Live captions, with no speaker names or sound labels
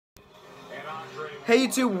Hey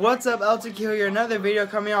YouTube, what's up? LTQ here. Another video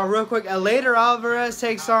coming out real quick. Eleider Alvarez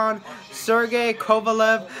takes on Sergey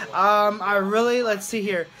Kovalev. Let's see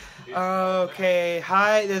here. Okay,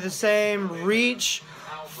 height, they're the same. Reach,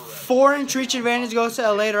 4-inch reach advantage goes to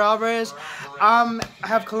Eleider Alvarez. I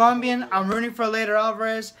have Colombian. I'm rooting for Eleider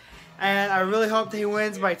Alvarez, and I really hope that he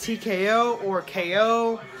wins by TKO or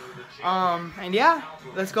KO. And yeah,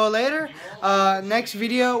 let's go later. Next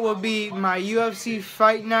video will be my UFC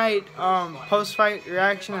fight night, post-fight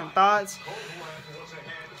reaction and thoughts.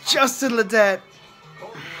 Justin Ledet.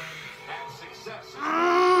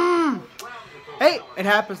 Hey, it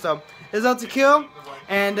happens though. It's out to kill.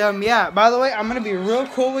 And yeah, by the way, I'm gonna be real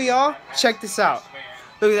cool with y'all. Check this out.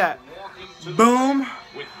 Look at that. Boom.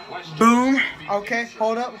 Boom. Okay,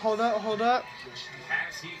 hold up.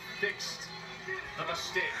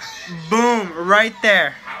 Boom, right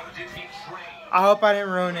there. I hope I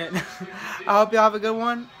didn't ruin it. I hope y'all have a good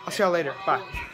one. I'll see y'all later. Bye.